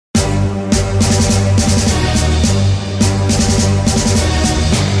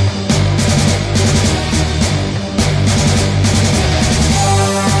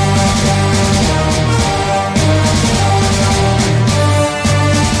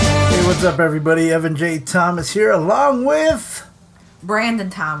What's up, everybody? Evan J. Thomas here, along with Brandon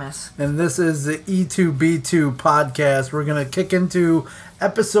Thomas. And this is the E2B2 podcast. We're going to kick into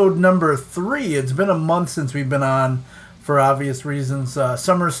episode number 3. It's been a month since we've been on for obvious reasons.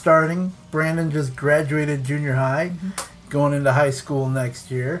 Summer's starting. Brandon just graduated junior high, going into high school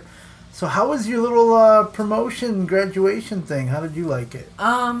next year. So how was your little promotion graduation thing? How did you like it?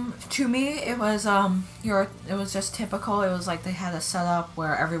 To me, it was it was just typical. It was like they had a setup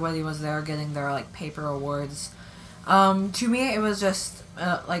where everybody was there getting their like paper awards. To me, it was just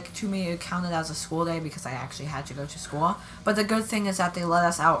it counted as a school day because I actually had to go to school. But the good thing is that they let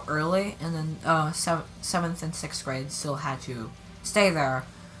us out early, and then 7th and 6th grade still had to stay there,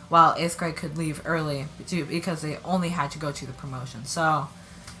 while 8th grade could leave early because they only had to go to the promotion. So.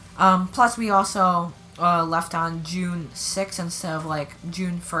 Plus, we also left on June 6th instead of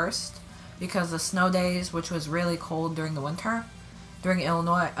June 1st because the snow days, which was really cold during the winter. In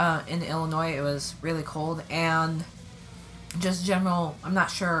Illinois, it was really cold, and just general, I'm not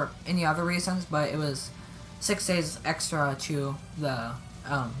sure any other reasons, but it was 6 days extra to the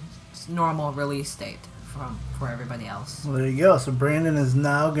normal release date for everybody else. Well, there you go. So Brandon is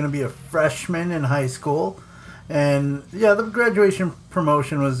now going to be a freshman in high school. And, yeah, the graduation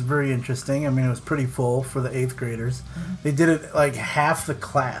promotion was very interesting. I mean, it was pretty full for the 8th graders. Mm-hmm. They did it half the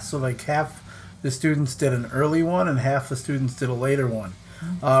class. So, half the students did an early one and half the students did a later one.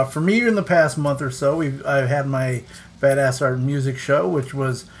 Mm-hmm. For me, in the past month or so, I've had my Badass Art Music show, which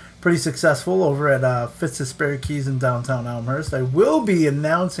was pretty successful over at Fitz's Spare Keys in downtown Elmhurst. I will be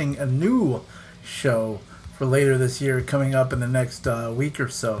announcing a new show for later this year coming up in the next week or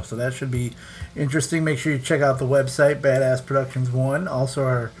so. So that should be interesting. Make sure you check out the website, Badass Productions 1. Also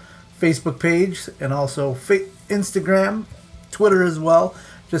our Facebook page and also Instagram, Twitter as well.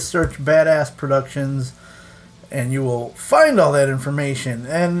 Just search Badass Productions and you will find all that information.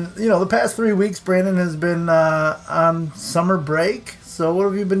 And, the past 3 weeks, Brandon has been on summer break. So what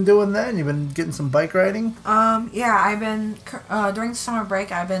have you been doing then? You've been getting some bike riding? Yeah, I've been, during summer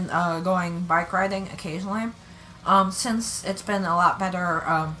break, I've been going bike riding occasionally. Since it's been a lot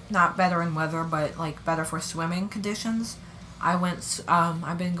better, not better in weather, but better for swimming conditions,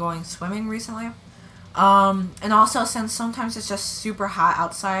 I've been going swimming recently. And also since sometimes it's just super hot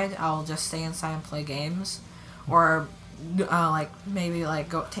outside, I'll just stay inside and play games. Or, maybe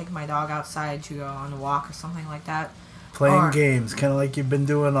go take my dog outside to go on a walk or something like that. Playing games, kind of like you've been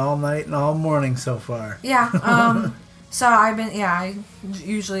doing all night and all morning so far. Yeah, so I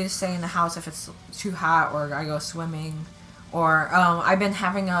usually stay in the house if it's too hot, or I go swimming. Or I've been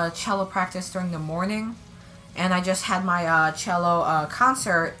having a cello practice during the morning, and I just had my cello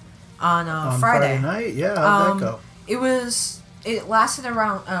concert on Friday. Friday night? Yeah, how'd that go? It lasted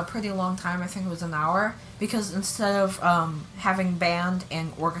around a pretty long time. I think it was an hour, because instead of having band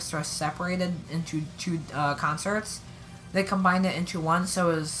and orchestra separated into two concerts, they combined it into one,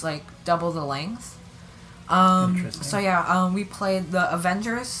 so it was double the length. Interesting. So yeah, we played the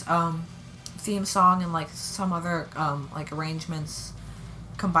Avengers theme song and some other arrangements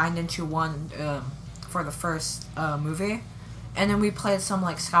combined into one for the first movie. And then we played some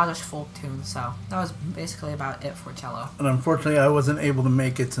Scottish folk tunes, so that was basically about it for cello. And unfortunately, I wasn't able to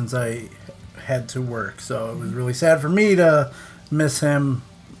make it since I had to work, so it was really sad for me to miss him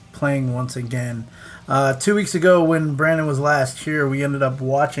playing once again. 2 weeks ago, when Brandon was last here, we ended up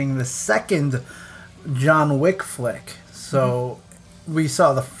watching the second John Wick flick. So we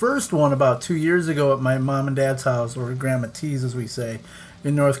saw the first one about 2 years ago at my mom and dad's house, or Grandma T's, as we say,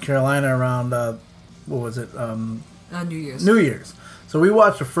 in North Carolina around, New Year's. New Year's. So we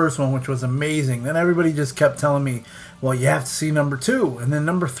watched the first one, which was amazing. Then everybody just kept telling me, well, you have to see number 2. And then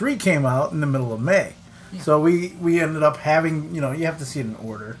number 3 came out in the middle of May. Yeah. So we ended up having, you have to see it in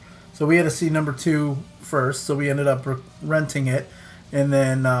order. So we had to see number 2 first. So we ended up renting it and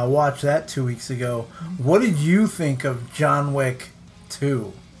then watched that 2 weeks ago. What did you think of John Wick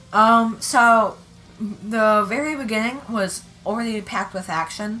 2? So the very beginning was already packed with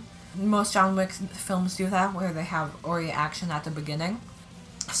action. Most John Wick films do that, where they have already action at the beginning.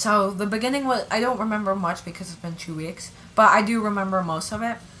 So the beginning was, I don't remember much because it's been 2 weeks, but I do remember most of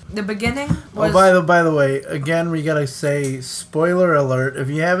it. The beginning was... Oh, by the way, again, we gotta say, spoiler alert, if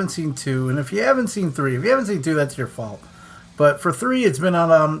you haven't seen 2, and if you haven't seen 3, if you haven't seen 2, that's your fault. But for 3, it's been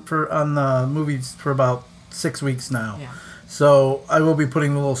on the movies for about 6 weeks now. Yeah. So I will be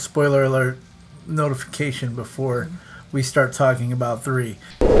putting a little spoiler alert notification before we start talking about 3.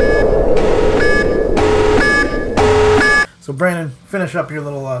 So So Brandon, finish up your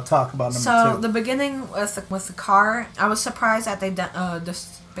little talk about number 2. So the beginning with the car, I was surprised that they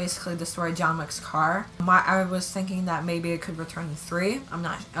just basically destroyed John Wick's car. I was thinking that maybe it could return in 3. I'm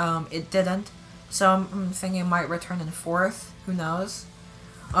not. It didn't. So I'm thinking it might return in 4th. Who knows?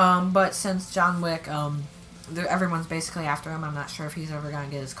 But since John Wick, everyone's basically after him, I'm not sure if he's ever gonna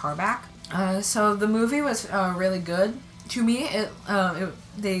get his car back. So the movie was really good. To me,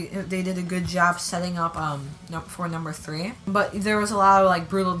 they did a good job setting up for number 3. But there was a lot of like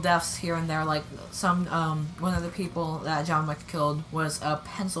brutal deaths here and there. Like one of the people that John Wick killed was a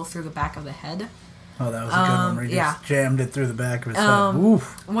pencil through the back of the head. Oh, that was a good one. Where he just jammed it through the back of his head.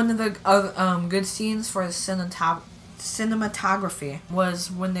 Oof. One of the good scenes for the cinematography was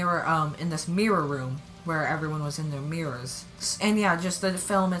when they were in this mirror room where everyone was in their mirrors. And yeah, just the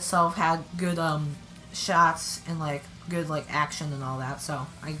film itself had good shots and like good like action and all that, so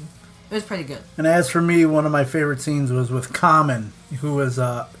it was pretty good. And as for me, one of my favorite scenes was with Common, who was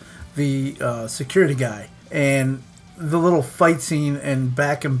the security guy, and the little fight scene and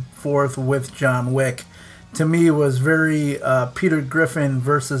back and forth with John Wick to me was very Peter Griffin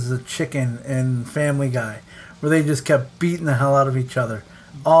versus the chicken in Family Guy, where they just kept beating the hell out of each other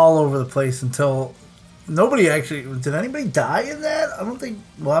all over the place until nobody actually... Did anybody die in that? I don't think...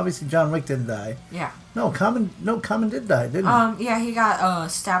 Well, obviously John Wick didn't die. Yeah. No, Common did die, didn't he? Yeah, he got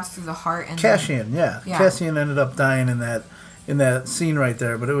stabbed through the heart. And Cassian, yeah. Cassian ended up dying in that scene right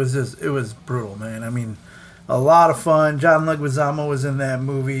there, but it was brutal, man. I mean, a lot of fun. John Leguizamo was in that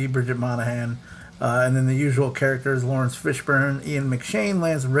movie, Bridget Monahan, and then the usual characters, Lawrence Fishburne, Ian McShane,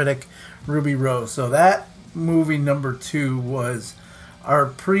 Lance Reddick, Ruby Rose. So that movie number 2 was our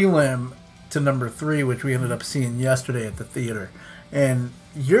prelim to number 3, which we ended up seeing yesterday at the theater. And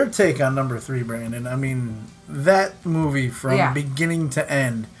your take on number 3, Brandon, I mean, that movie from beginning to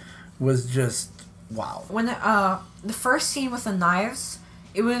end was just wow. When the first scene with the knives,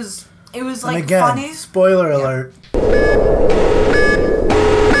 it was like, and again, funny. Spoiler alert.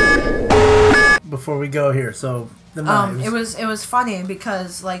 Before we go here, so the knives. It was funny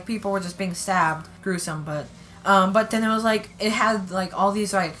because like people were just being stabbed, gruesome, but then it was like it had like all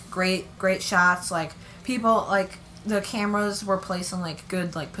these like great shots, like people like the cameras were placed in like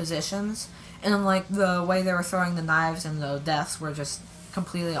good like positions, and then like the way they were throwing the knives and the deaths were just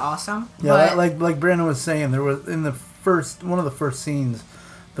completely awesome. Yeah, like Brandon was saying, there was in one of the first scenes,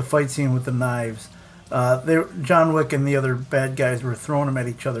 the fight scene with the knives. John Wick and the other bad guys were throwing them at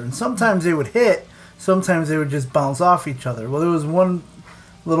each other, and sometimes they would hit, sometimes they would just bounce off each other. Well, there was one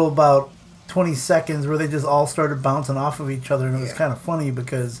little about 20 seconds where they just all started bouncing off of each other, and it was kind of funny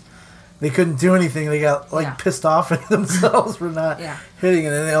because they couldn't do anything. They got pissed off at themselves for not hitting,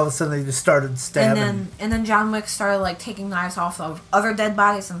 and then all of a sudden they just started stabbing. And then John Wick started like taking knives off of other dead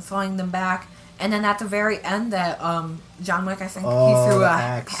bodies and throwing them back. And then at the very end, that John Wick, I think he threw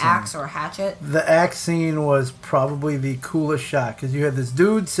an axe or a hatchet. The axe scene was probably the coolest shot because you had this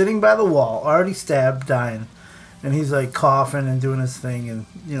dude sitting by the wall, already stabbed, dying, and he's like coughing and doing his thing and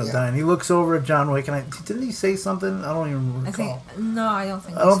dying. He looks over at John Wick, and didn't he say something? I don't even recall. I don't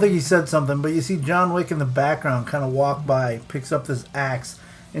think. I don't think he said something, but you see John Wick in the background kind of walk by, picks up this axe,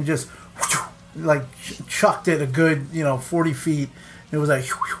 and just like chucked it a good 40 feet. It was like.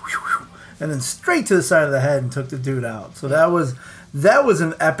 And then straight to the side of the head and took the dude out. So that was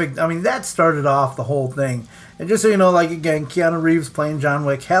an epic. I mean, that started off the whole thing. And just so you know, like again, Keanu Reeves playing John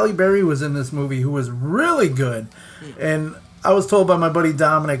Wick. Halle Berry was in this movie, who was really good. And I was told by my buddy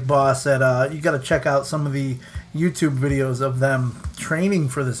Dominic Boss that you got to check out some of the YouTube videos of them training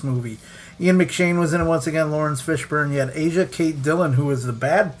for this movie. Ian McShane was in it once again. Lawrence Fishburne. You had Asia Kate Dillon, who was the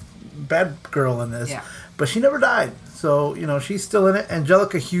bad girl in this, but she never died. So, she's still in it.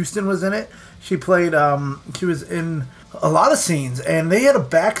 Angelica Houston was in it. She played, she was in a lot of scenes. And they had a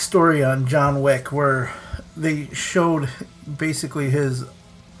backstory on John Wick where they showed basically his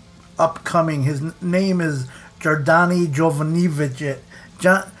upcoming, his name is Jardani Jovanovic.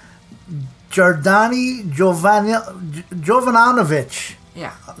 Jardani Jovanovic.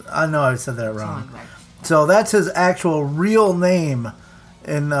 Yeah. I know I said that wrong. So that's his actual real name.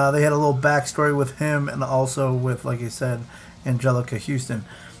 And they had a little backstory with him and also with, like I said, Angelica Houston.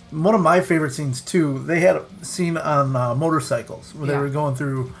 One of my favorite scenes, too, they had a scene on motorcycles where they were going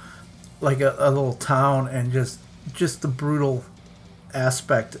through, like, a little town, and just the brutal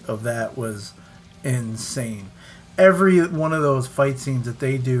aspect of that was insane. Every one of those fight scenes that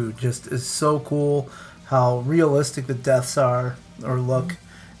they do just is so cool, how realistic the deaths are or look.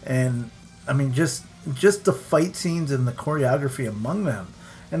 And, I mean, just the fight scenes and the choreography among them.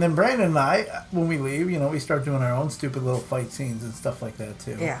 And then Brandon and I, when we leave, we start doing our own stupid little fight scenes and stuff like that,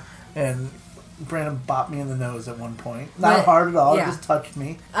 too. Yeah. And Brandon bopped me in the nose at one point. Not hard at all. Yeah. It just touched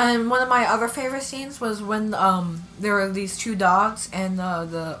me. And one of my other favorite scenes was when there were these two dogs and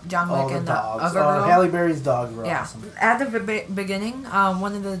the John Wick and dogs. the other girl. Halle Berry's dogs were awesome. At the beginning,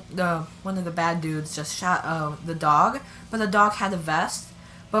 one of the bad dudes just shot the dog, but the dog had a vest.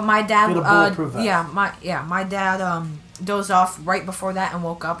 But my dad, bulletproof vest. my dad dozed off right before that and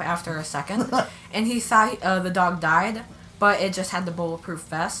woke up after a second, and he thought the dog died, but it just had the bulletproof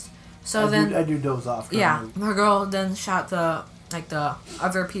vest. So I do doze off. Yeah, the girl then shot the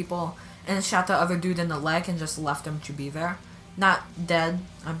other people and shot the other dude in the leg and just left him to be there, not dead.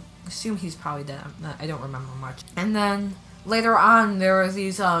 I assume he's probably dead. I don't remember much. And then later on, there was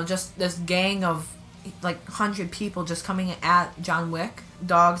these just this gang of 100 people just coming at John Wick,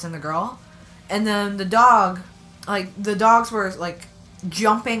 dogs and the girl, and then the dogs were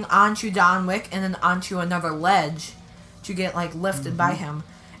jumping onto John Wick and then onto another ledge to get lifted by him,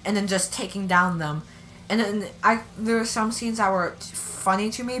 and then just taking down them. And then there were some scenes that were funny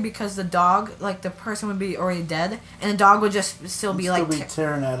to me because the dog, the person would be already dead, and the dog would just still be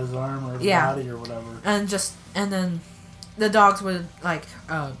tearing at his arm or his body or whatever. And then the dogs would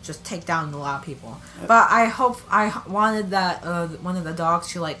just take down a lot of people. But I wanted that one of the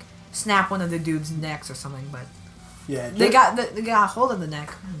dogs to snap one of the dude's necks or something, but they got a hold of the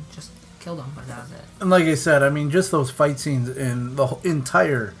neck and just killed him, but that was it. And like I said, I mean, just those fight scenes in the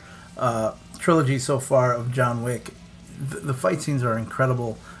entire trilogy so far of John Wick, the fight scenes are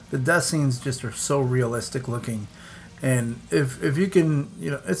incredible. The death scenes just are so realistic looking, and if you can,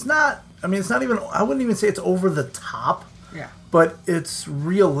 it's not. I mean, it's not even. I wouldn't even say it's over the top. Yeah. But it's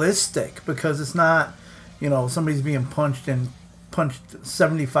realistic because it's not, somebody's being punched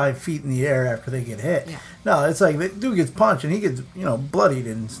 75 feet in the air after they get hit. Yeah. No, it's like the dude gets punched and he gets, bloodied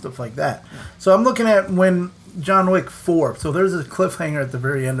and stuff like that. Yeah. So I'm looking at when John Wick 4. So there's a cliffhanger at the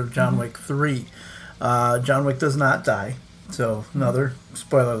very end of John Wick 3. John Wick does not die. So another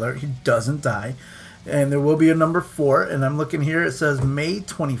spoiler alert, he doesn't die. And there will be a number 4, and I'm looking here, it says May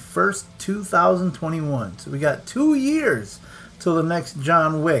 21st, 2021. So we got 2 years till the next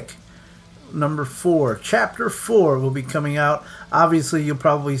John Wick, number 4. Chapter 4 will be coming out. Obviously, you'll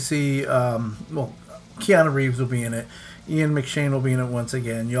probably see, Keanu Reeves will be in it. Ian McShane will be in it once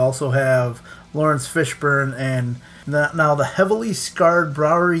again. You also have Lawrence Fishburne, and now the heavily scarred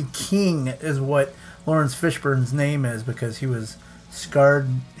Bowery King is what Lawrence Fishburne's name is because he was scarred.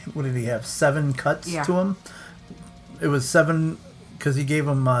 What did he have? 7 cuts to him? It was 7 because he gave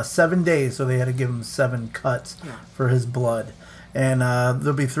him 7 days, so they had to give him 7 cuts for his blood. And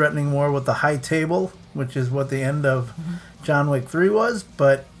they'll be threatening war with the High Table, which is what the end of John Wick 3 was.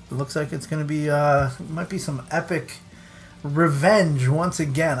 But it looks like it's going to be, might be some epic revenge once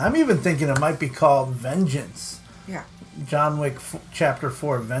again. I'm even thinking it might be called Vengeance. Yeah. John Wick Chapter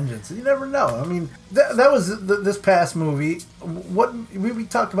 4 Vengeance. You never know. I mean, that was this past movie. What we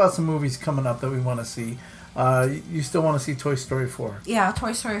talked about some movies coming up that we want to see. You still want to see Toy Story 4? Yeah,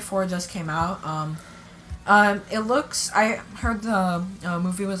 Toy Story 4 just came out. It looks... I heard the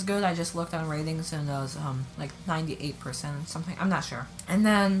movie was good. I just looked on ratings and it was 98% something. I'm not sure. And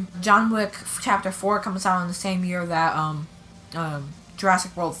then John Wick Chapter 4 comes out in the same year that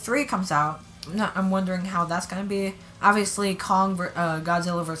Jurassic World 3 comes out. I'm wondering how that's going to be. Obviously,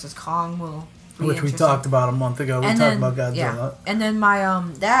 Godzilla vs. Kong will be which we talked about a month ago. Talked about Godzilla. Yeah. And then my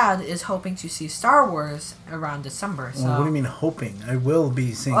dad is hoping to see Star Wars around December. So. Well, what do you mean hoping? I will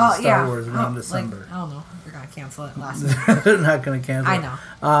be seeing Star Wars around December. I don't know. They're going to cancel it last minute. They're not going to cancel it. I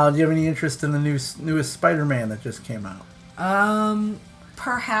know. Do you have any interest in the newest Spider-Man that just came out?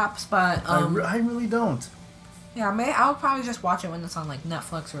 Perhaps, but... I really don't. Yeah, I'll probably just watch it when it's on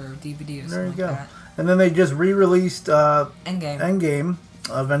Netflix or DVD or something like that. And then they just re-released Endgame,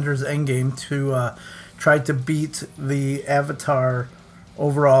 Avengers Endgame, to try to beat the Avatar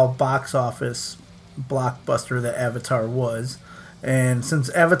overall box office blockbuster that Avatar was. And since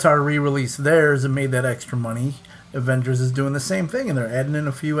Avatar re-released theirs and made that extra money, Avengers is doing the same thing, and they're adding in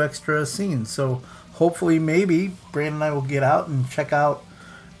a few extra scenes. So hopefully, maybe, Brandon and I will get out and check out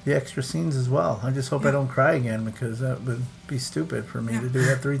the extra scenes as well. I just hope I don't cry again because that would be stupid for me to do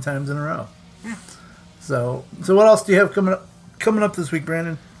that 3 times in a row. Yeah. So what else do you have coming up this week,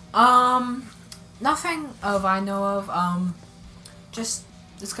 Brandon? Nothing I know of. Just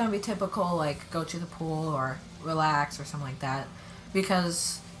it's gonna be typical, go to the pool or relax or something like that.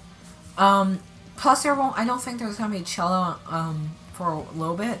 Because, plus I don't think there's gonna be cello for a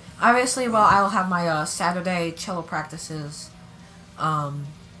little bit. Obviously, I'll have my Saturday cello practices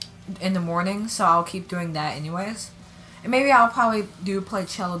in the morning, so I'll keep doing that anyways. And maybe I'll probably play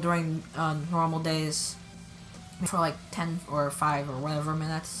cello during normal days for 10 or 5 or whatever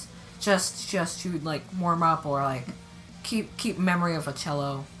minutes just to like warm up or like keep memory of a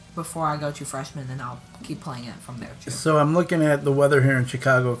cello before I go to freshman, and I'll keep playing it from there too. So I'm looking at the weather here in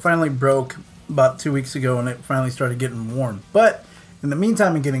Chicago. It finally broke about 2 weeks ago, and it finally started getting warm. But in the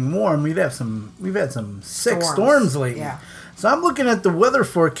meantime of getting warm, we've had some sick storms lately. Yeah. So I'm looking at the weather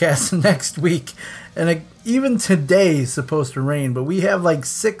forecast next week, and even today is supposed to rain, but we have like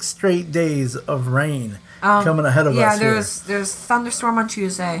 6 straight days of rain coming ahead of us. Yeah, there's thunderstorm on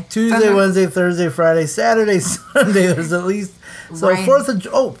Tuesday. Wednesday, Thursday, Friday, Saturday, Sunday. There's at least rain.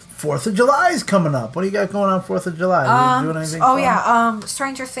 4th of July is coming up. What do you got going on 4th of July? Are you doing anything fun?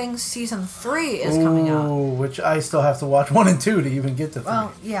 Stranger Things season 3 is coming out. Which I still have to watch 1 and 2 to even get to 3.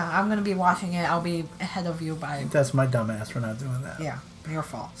 Well, yeah, I'm gonna be watching it. I'll be ahead of you by. That's my dumbass for not doing that. Yeah, your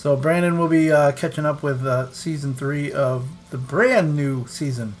fault. So Brandon will be catching up with season 3 of the brand new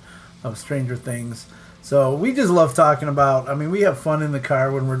season of Stranger Things. So we just love talking about. I mean, we have fun in the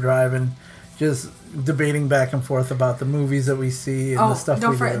car when we're driving, just debating back and forth about the movies that we see and the stuff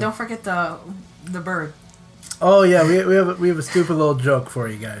we do. Don't forget the bird. Oh yeah, we have a stupid little joke for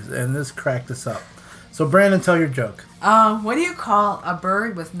you guys, and this cracked us up. So Brandon, tell your joke. What do you call a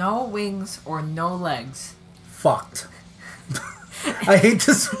bird with no wings or no legs? Fucked. I hate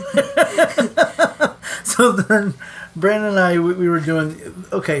to swear. So then Brandon and I, we were doing...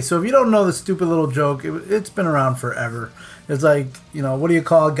 Okay, so if you don't know the stupid little joke, it's been around forever. It's like, what do you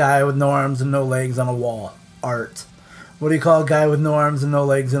call a guy with no arms and no legs on a wall? Art. What do you call a guy with no arms and no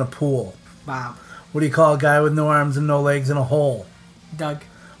legs in a pool? Bob. What do you call a guy with no arms and no legs in a hole? Doug.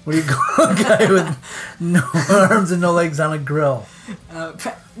 What do you call a guy with no arms and no legs on a grill?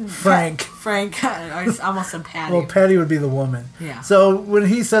 Frank. Frank. I almost said Patty. Well, Patty would be the woman. Yeah. So when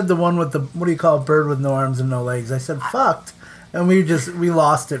he said the one with the, what do you call a bird with no arms and no legs? I said, fucked. And we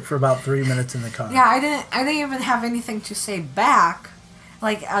lost it for about 3 minutes in the car. Yeah, I didn't even have anything to say back.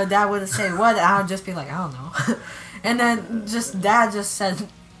 Like, Dad would say what? And I would just be like, I don't know. And then Dad just said,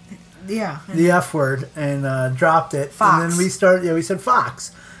 yeah. The F word, and dropped it. Fox. And then we said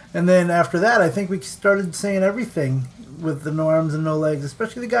fox. And then after that, I think we started saying everything with the no arms and no legs,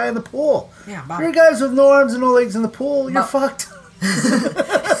 especially the guy in the pool. Yeah, Bob. If you're guys with no arms and no legs in the pool, you're fucked.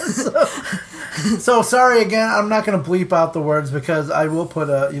 So sorry again, I'm not going to bleep out the words because I will put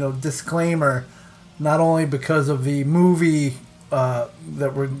a disclaimer, not only because of the movie that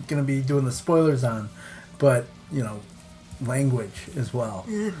we're going to be doing the spoilers on, but language as well.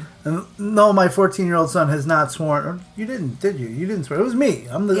 And no, my 14-year-old son has not sworn. Or you didn't, did you? You didn't swear. It was me.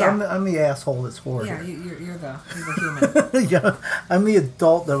 I'm the asshole that swore. Yeah, here. you're the human. Yeah, I'm the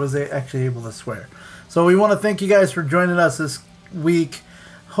adult that was actually able to swear. So we want to thank you guys for joining us this week.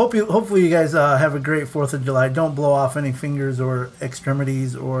 Hopefully you guys have a great 4th of July. Don't blow off any fingers or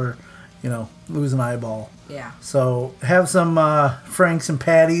extremities or lose an eyeball. Yeah. So have some Franks and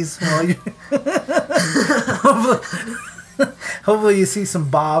Patties. Hopefully you see some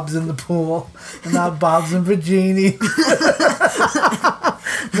Bobs in the pool, and not Bobs and Vagini.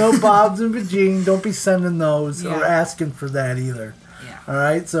 No Bobs and Vagini. Don't be sending those or asking for that either. Yeah. All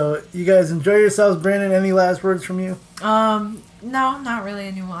right. So you guys enjoy yourselves. Brandon, any last words from you? No, not really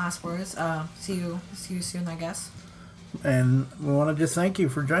any last words. See you soon, I guess. And we want to just thank you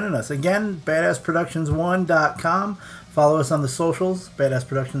for joining us. Again, badassproductions1.com. Follow us on the socials, Badass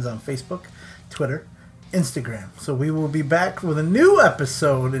Productions on Facebook, Twitter, Instagram. So we will be back with a new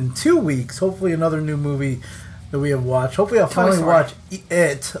episode in 2 weeks. Hopefully another new movie that we have watched. Hopefully I'll finally watch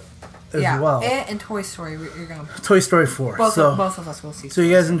it as well. It and Toy Story. You're gonna Toy Story 4. Both of us will see. So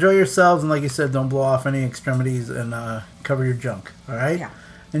you guys enjoy yourselves, and like you said, don't blow off any extremities, and cover your junk. All right? Yeah.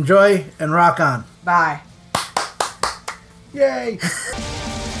 Enjoy and rock on. Bye. Yay!